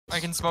I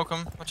can smoke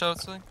him. Watch out,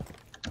 Zowie.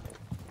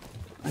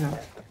 Okay.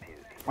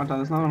 Watch out,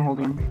 there's no one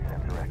holding him.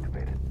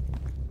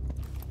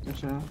 Good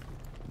shit.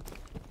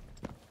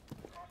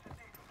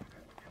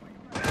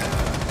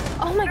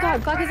 Oh my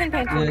god, Glock is in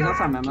pantry. Yeah, he's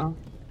outside memo.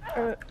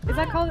 Or, is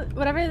that called?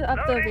 Whatever is up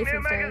the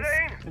basement stairs.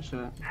 Good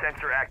shit.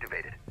 Sensor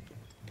activated.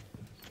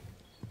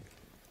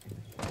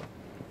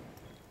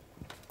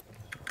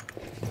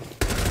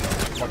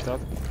 Locked up.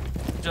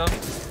 Good job.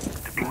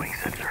 Deploying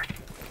sensor.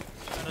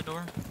 Behind the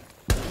door.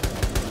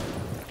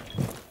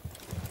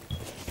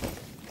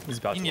 He's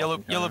about You to can walk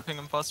in yellow corner. ping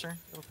him, Foster.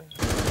 Yellow ping.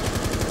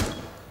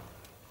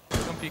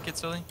 Don't peek it,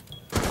 Zowie.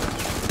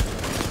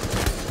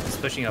 He's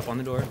pushing up on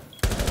the door.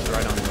 He's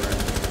right on the door.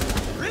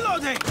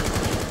 Reloading!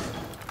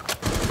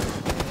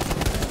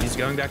 He's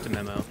going back to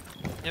memo.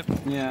 Yep.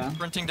 Yeah.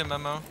 Sprinting to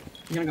memo.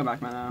 You're gonna go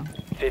back now.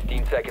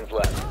 15 seconds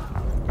left.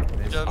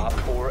 Good job. Op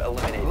 4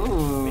 eliminated.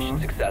 Ooh. Mission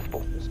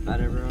successful. It's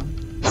better, bro.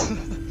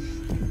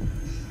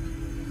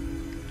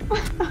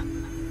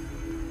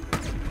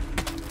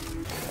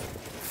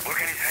 Look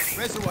at his heading.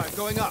 Razor wire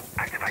going up.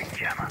 Activate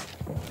jammer.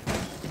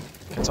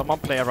 Can someone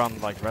play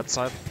around like red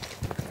side?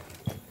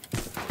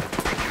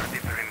 Secure the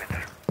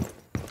perimeter.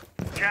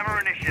 Jammer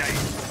initiated.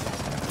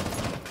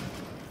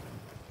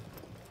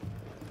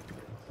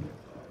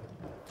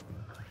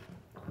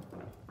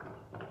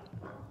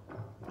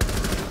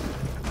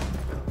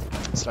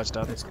 Sledge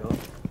dead. Let's go.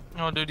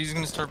 Oh, dude, he's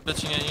gonna start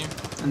bitching at you.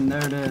 And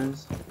there it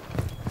is.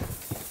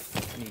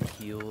 I need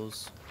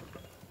heals.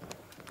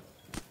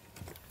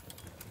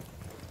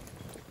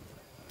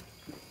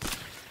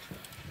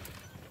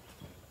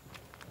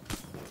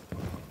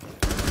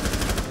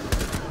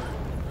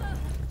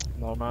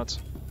 Nomad.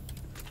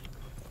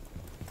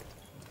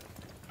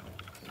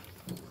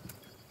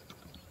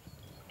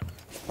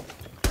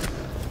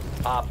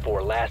 Op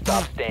 4 last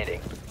stop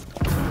standing.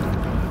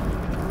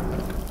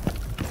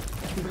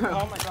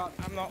 Oh my god,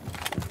 I'm not.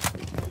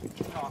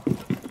 Oh.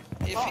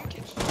 You think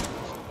it's...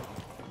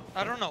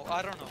 I don't know.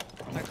 I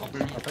can't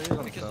see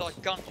it. Because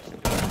like gun just...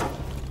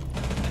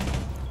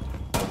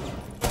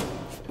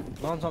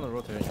 No one's on the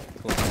rotating.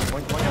 Cool.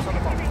 One guy's on the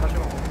bomb. Touch it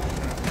on.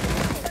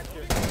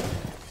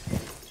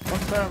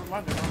 What's there?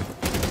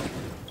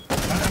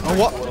 Oh,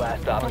 what? 4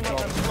 last stop.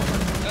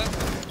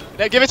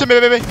 Yeah, give it to me,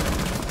 baby.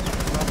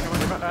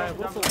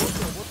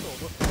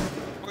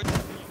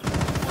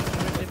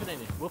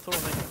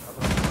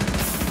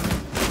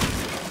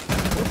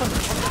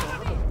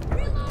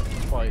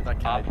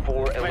 Op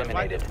 4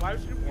 eliminated. Why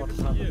should we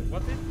you?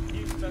 What did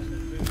you specially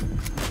do?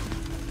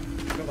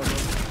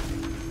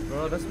 Bro,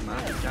 that's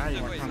mad. Guy,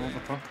 you Wait, can't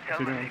overtalk. Stealth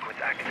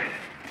sequence activated.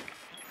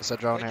 There's a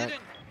drone I here.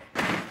 didn't...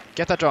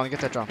 Get that drone, get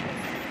that drone.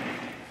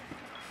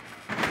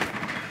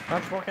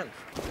 That's walking.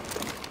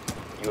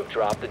 You have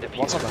dropped the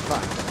What's on diffuser. the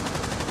back?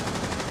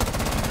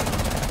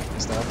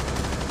 Is that?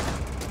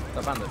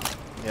 The bandit.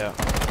 Yeah.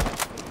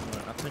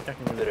 I think I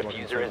can The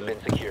diffuser has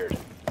been secured.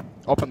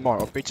 Open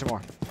more, beat some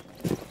more.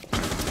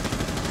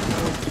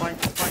 Flank.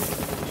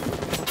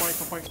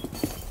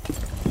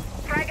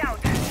 Frag out.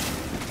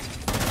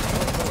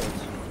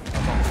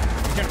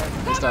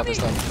 He's dead, he's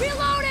dead.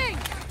 Reloading!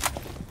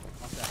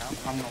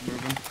 I'm not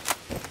moving.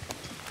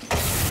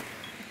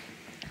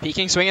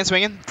 Peeking, swinging.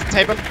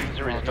 Table.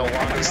 Diffuser is no longer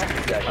in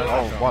possession.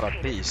 Oh, what a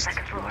beast.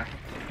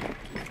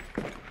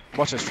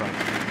 Watch his front.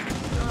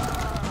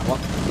 What?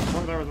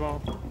 One there as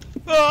well.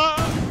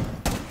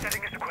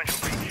 Setting a sequential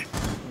breach.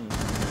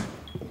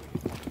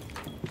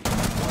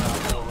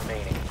 Still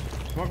remaining.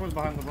 Smoke was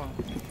behind the bomb.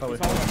 Diffuser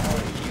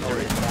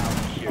is now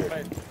secured.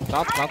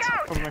 Plant.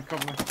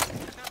 Cover me.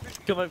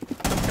 Kill them.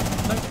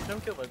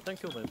 Don't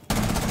kill them.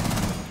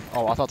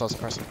 Oh, I thought that was a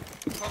person.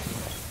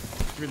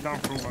 Get down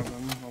for a while then.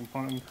 I'm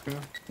planting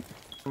here.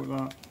 Sort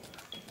that.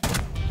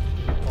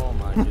 Oh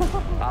my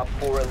god. Op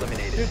 4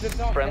 eliminated.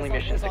 Friendly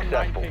mission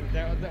successful.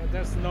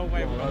 There's no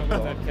way we're gonna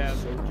win that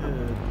castle.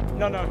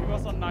 No, he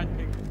was on 9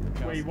 ping.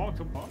 Wait, he walked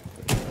up.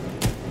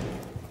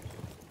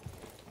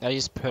 Yeah, you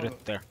just put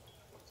it there.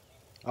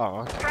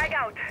 Oh, okay. Frag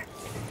out.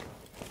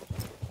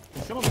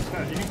 He's still on the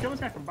stairs. You can kill this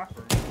guy from back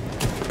room.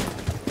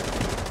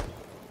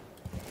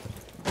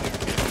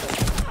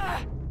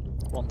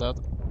 One dead.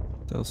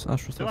 Still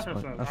up your stairs. I'm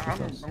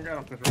getting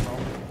off this right now.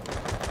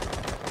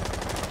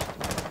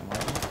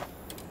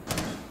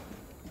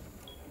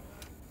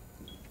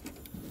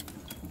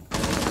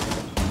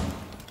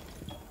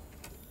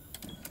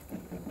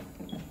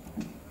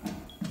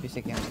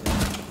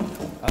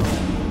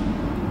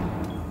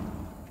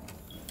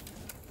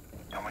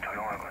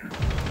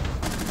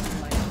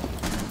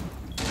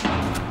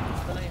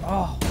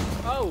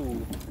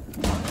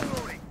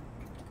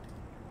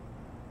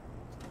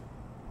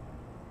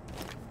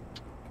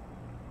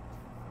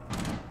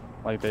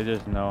 Like they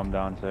just know I'm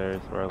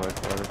downstairs or like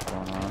whatever's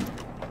going on.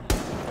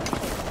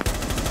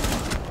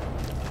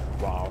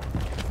 Wow.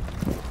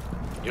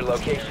 Your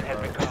location has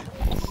been covered.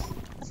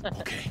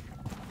 Okay.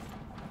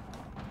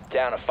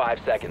 Down to 5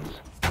 seconds.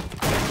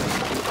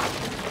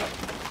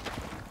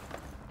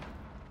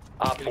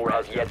 Op 4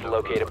 has yet to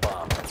locate a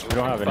bomb. We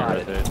don't have any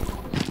Spotted. red days,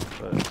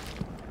 but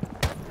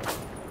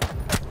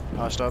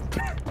Hashed up.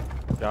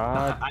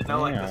 God. I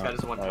know, like, this damn. guy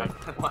just one time.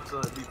 Like, Watch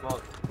the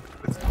default.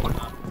 What's going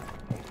on?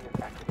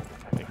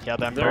 Yeah,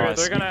 them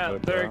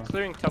They're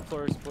clearing top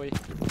floors, boy.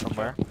 From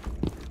where?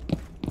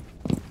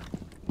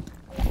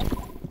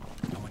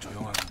 너무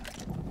조용하네.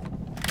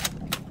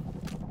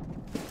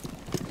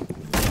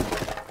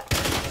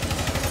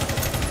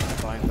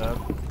 Flying dead.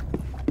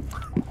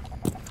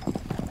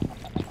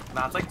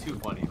 Nah, it's like too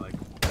funny. Like,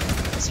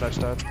 Sledge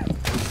dead.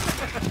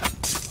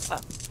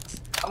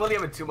 I'm only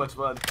having too much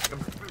fun.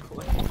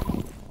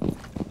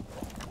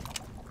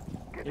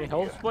 You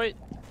hold Spoit?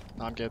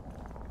 No, I'm good.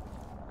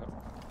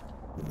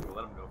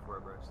 Let him go for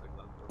it, bro. Just, like,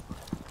 let him go for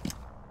it.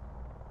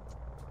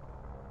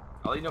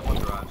 I'll let you know from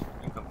garage. You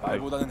can come back.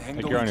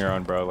 like you're on your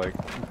own, bro. Like.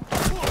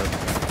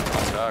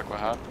 Jack, what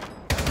happened?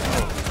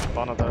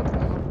 Bono dead.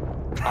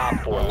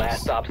 Op 4,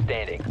 last stop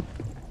standing.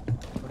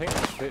 I think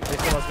they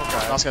still have some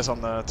guys. Last guy's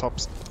on the top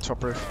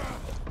roof.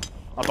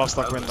 Above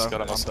stock window.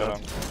 Got him, One's got dead.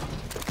 him.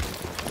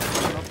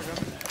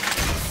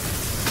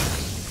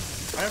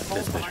 I have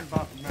holes behind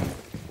bottom, man.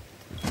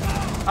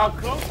 Oh,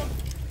 close one.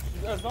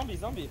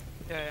 Zombie.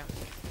 Yeah.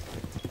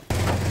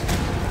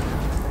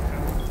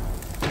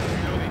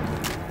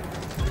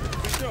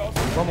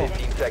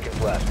 15 seconds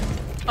left.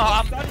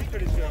 Oh, I'm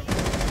pretty sure.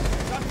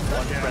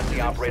 One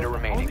friendly operator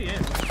remaining. He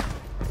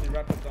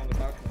wrapped up down the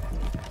back.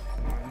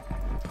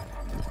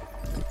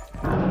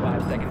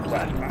 5 seconds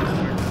left.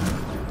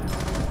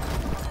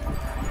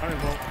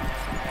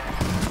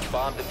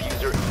 Bomb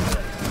diffuser.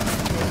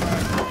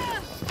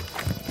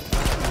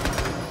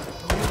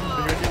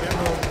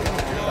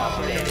 Stop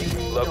standing.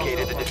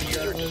 Located the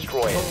diffuser.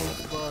 Destroy it.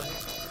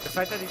 The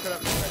fact that he could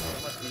have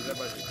much easier,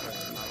 but he couldn't.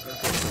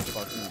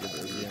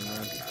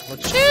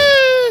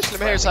 Sheesh! Let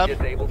me hear Sam.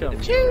 Disabled the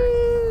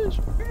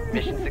diffuser.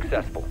 Mission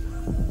successful.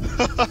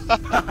 What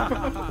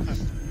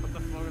the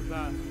fuck is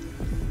that?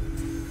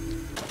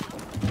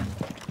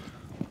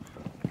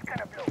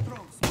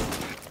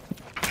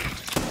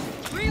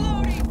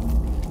 reloading.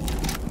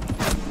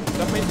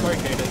 That means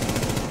barricaded.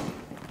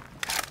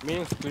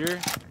 Means clear.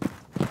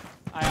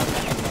 I have a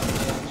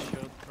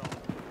shield from.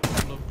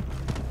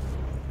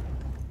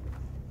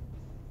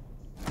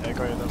 Yeah,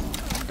 go ahead though.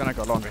 I'm gonna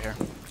go longer here.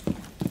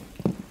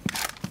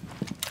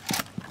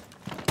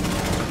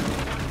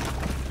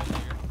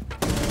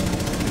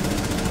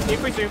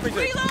 Increaser.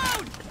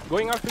 Reload!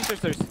 Going up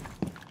increasers.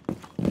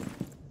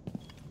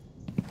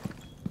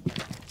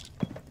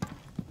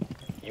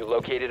 You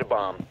located a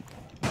bomb.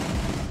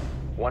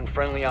 One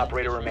friendly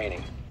operator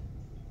remaining.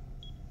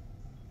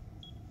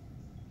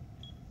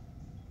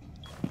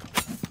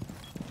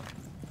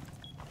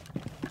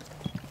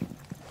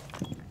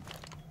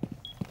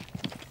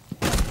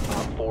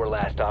 Op 4,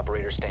 last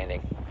operator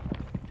standing.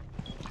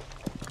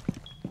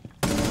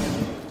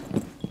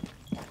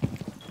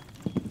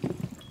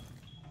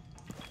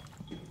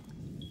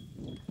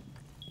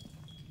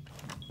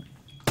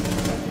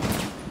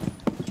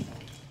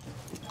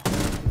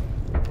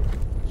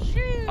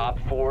 Op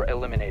 4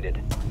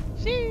 eliminated.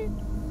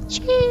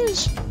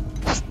 Sheesh!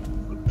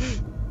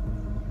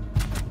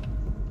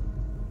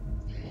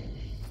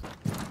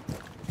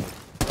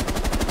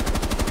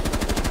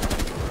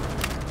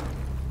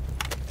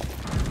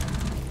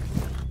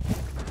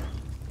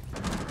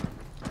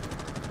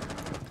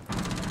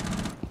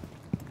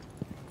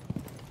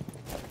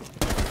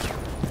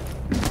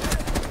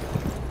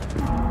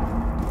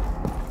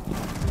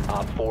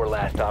 Op 4,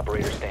 last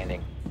operator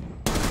standing.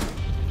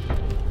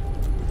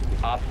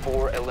 Op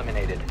 4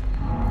 eliminated.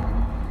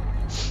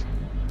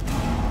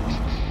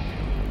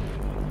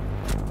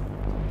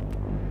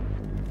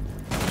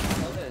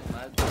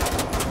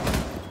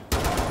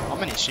 How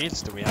many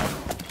shields do we have?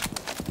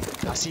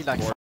 I see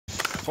like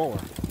 4.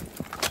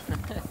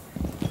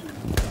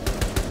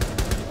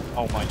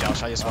 Oh my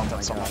gosh, I just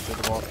wanted someone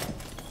through the wall.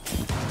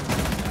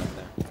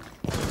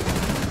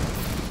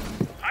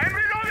 I'm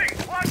reloading!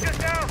 Watch this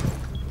now!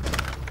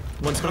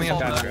 One's coming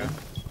up after.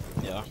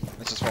 Yeah,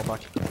 let's just fall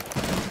back.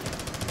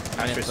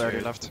 I need Actress 30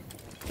 here. left.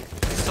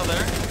 He's still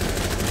there?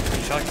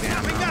 Shot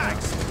down.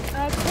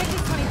 Quick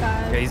is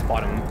 25. Yeah, he's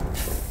bottom.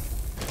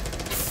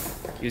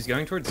 He's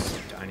going towards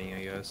dining,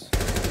 I guess.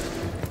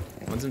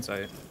 One's in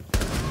sight.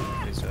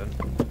 He's dead.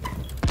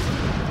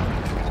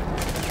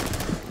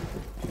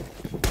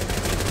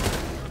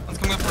 One's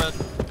coming up red.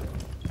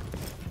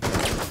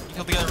 You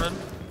killed the guy red?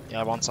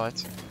 Yeah, one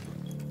side.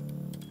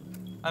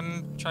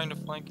 I'm trying to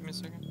flank. Give me a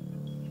second.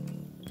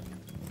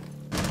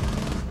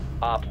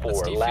 Op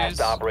 4, last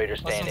defuse. operator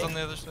Last one's standing. on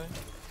the other side.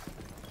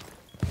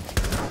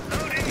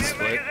 He's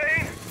split.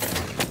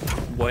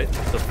 What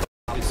the f***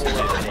 is Op 4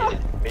 eliminated.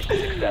 Mission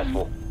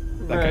successful.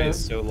 That guy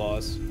is so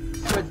lost.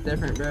 It's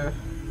different, bro.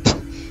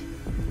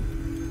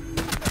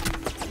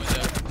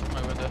 Window.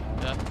 My window.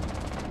 Yeah.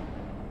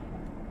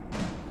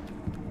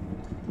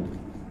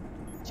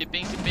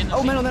 Chipping.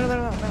 Oh, middle.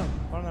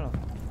 One middle.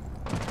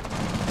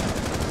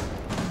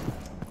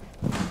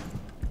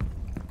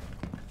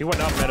 He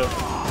went up middle.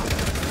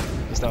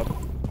 He's down.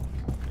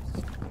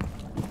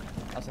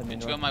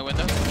 Two on my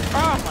window.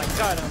 Oh my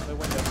god, on the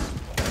window.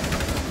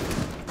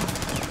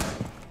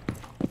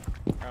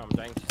 Oh, I'm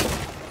dying.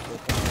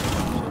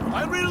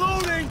 I'm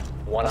reloading!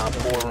 1 on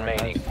 4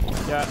 remaining.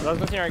 Yeah, let's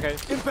go see your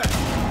archives. Impact!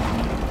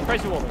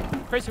 Crazy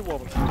woman. Crazy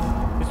woman.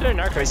 He's doing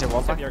archives. Crazy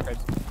woman? Send the archives.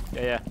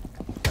 Yeah.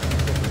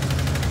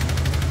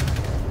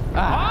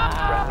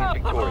 Friendly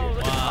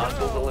victorious.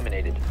 Hostiles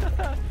eliminated.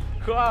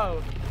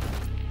 Wow.